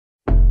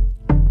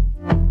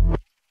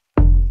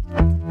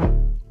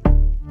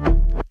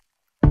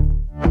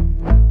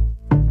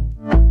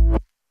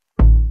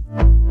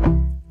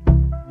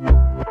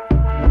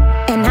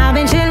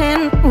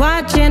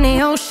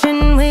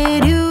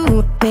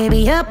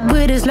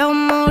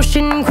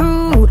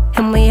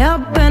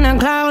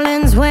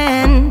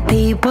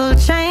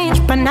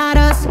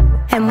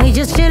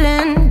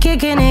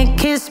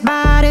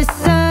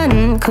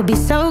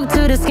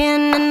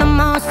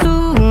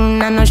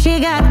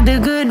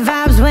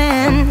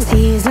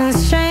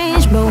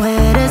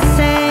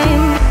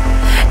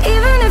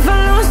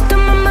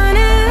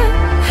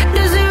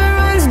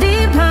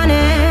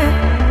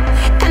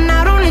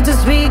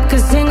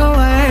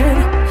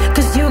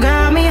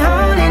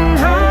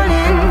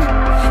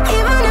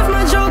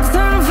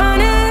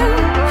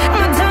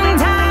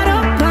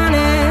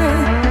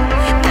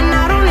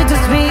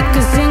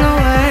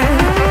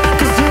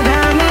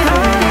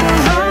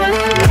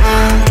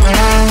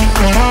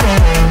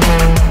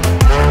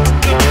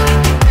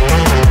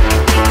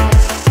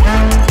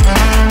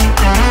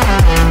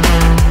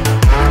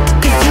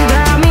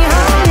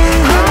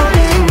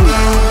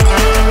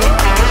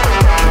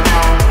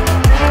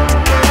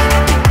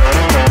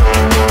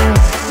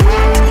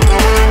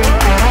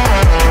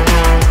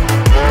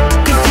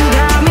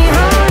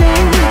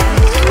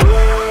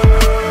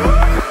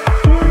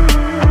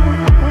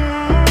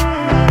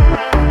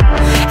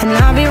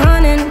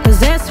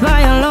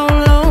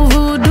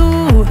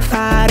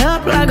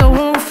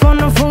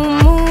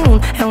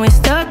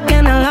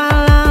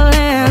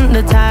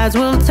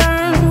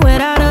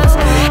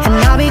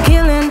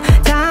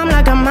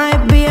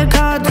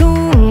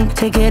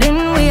Take it in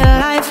real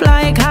life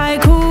like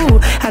haiku.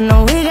 I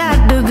know we got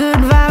the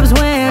good vibes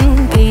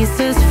when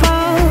pieces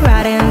fall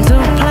right into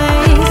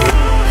place.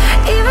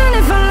 Even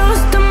if I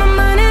lost all my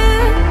money,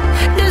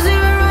 the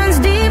zero runs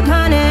deep,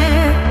 honey.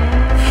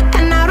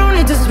 And I don't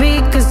need to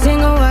speak a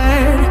single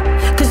word,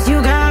 'cause you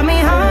got me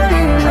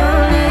holding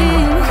lonely.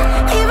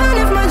 Even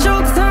if my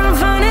jokes aren't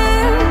funny,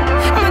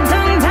 my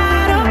tongue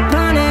tied up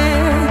on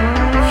it.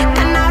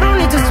 And I don't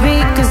need to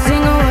speak a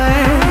single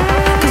word,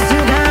 'cause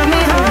you got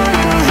me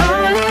holding,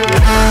 holding.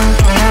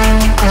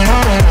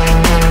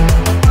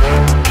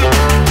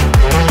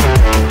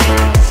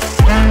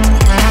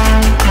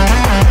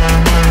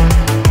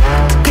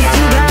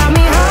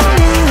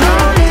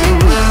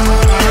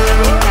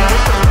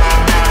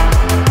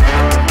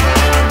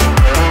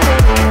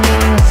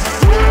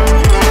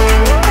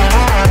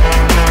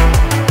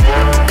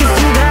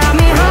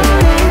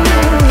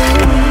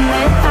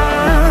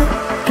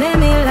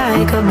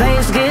 A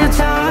bass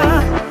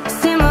guitar,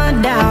 simmer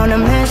down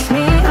and mash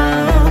me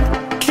up,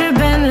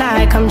 tripping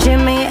like I'm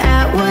Jimmy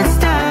at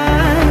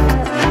Woodstock.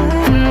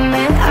 And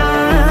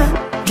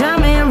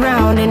drumming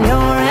round in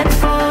your red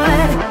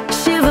Ford,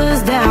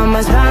 shivers down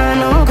my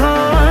spinal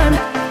cord.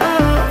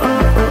 Oh,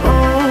 oh, oh,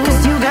 oh.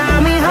 'Cause you got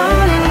me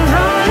holding,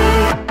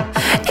 holding.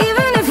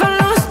 Even if I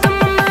lost all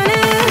my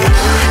money,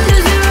 the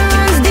zero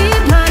runs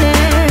deep,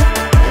 honey.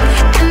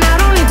 And I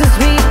don't need to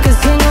speak a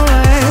single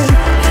word,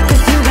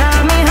 'cause you got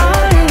me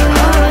holding.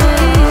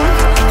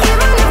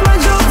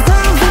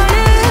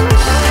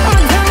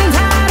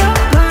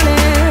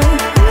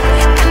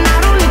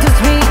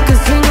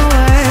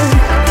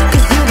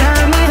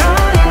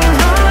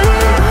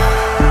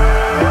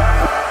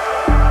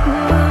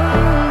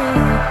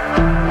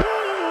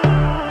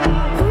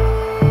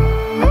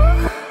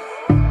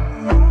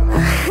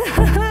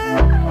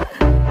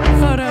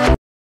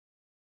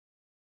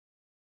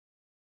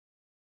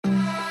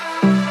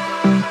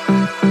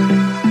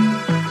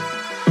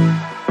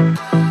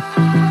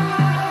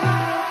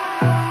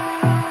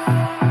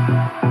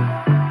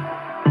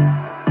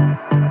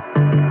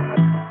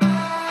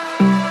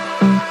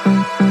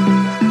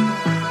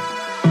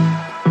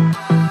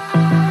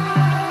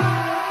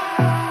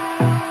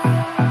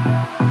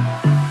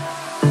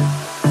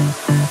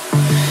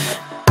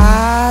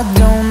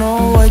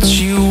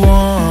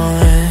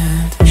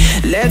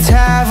 Let's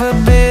have a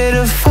bit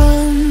of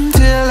fun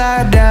till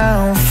I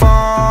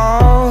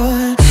downfall.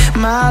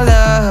 My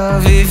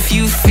love, if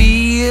you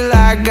feel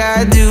like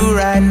I do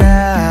right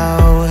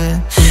now,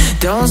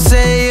 don't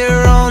say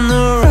you're on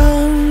the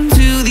run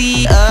to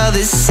the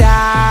other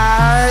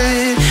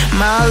side,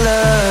 my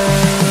love.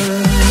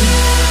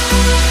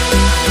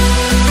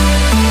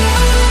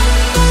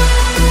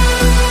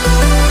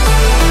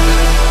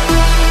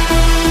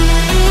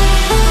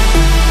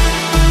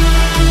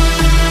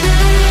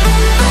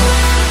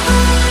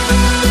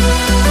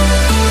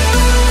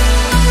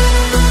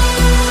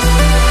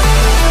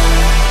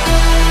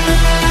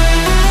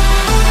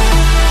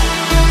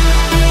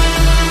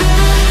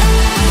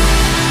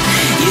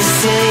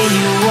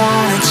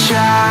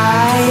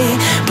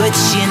 But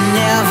you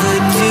never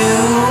do.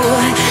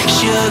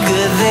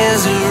 Sugar,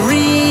 there's a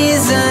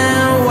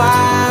reason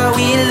why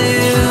we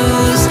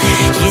lose.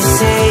 You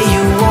say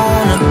you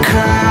wanna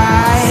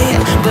cry,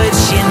 but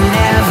you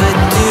never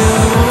do.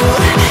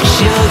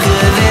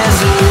 Sugar, there's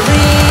a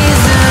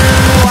reason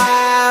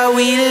why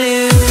we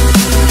lose.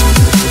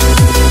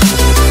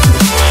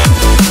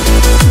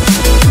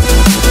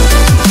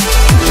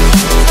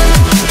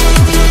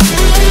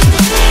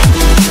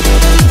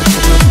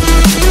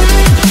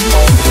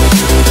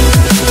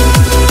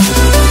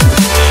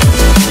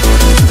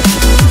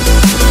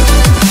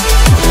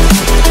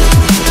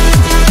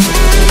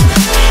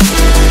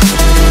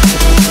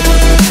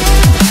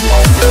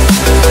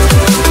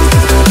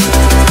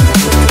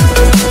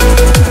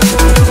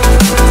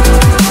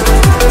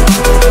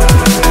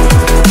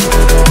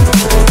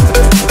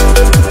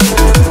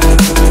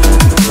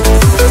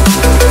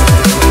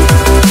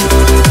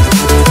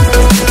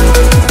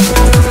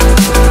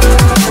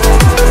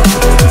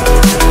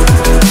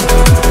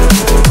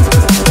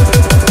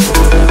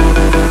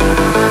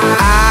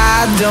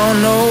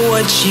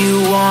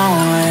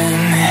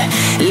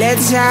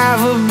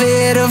 have a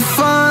bit of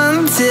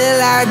fun till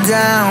I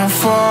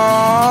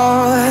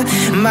downfall.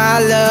 My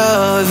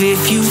love,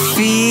 if you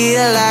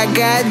feel like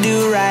I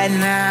do right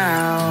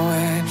now.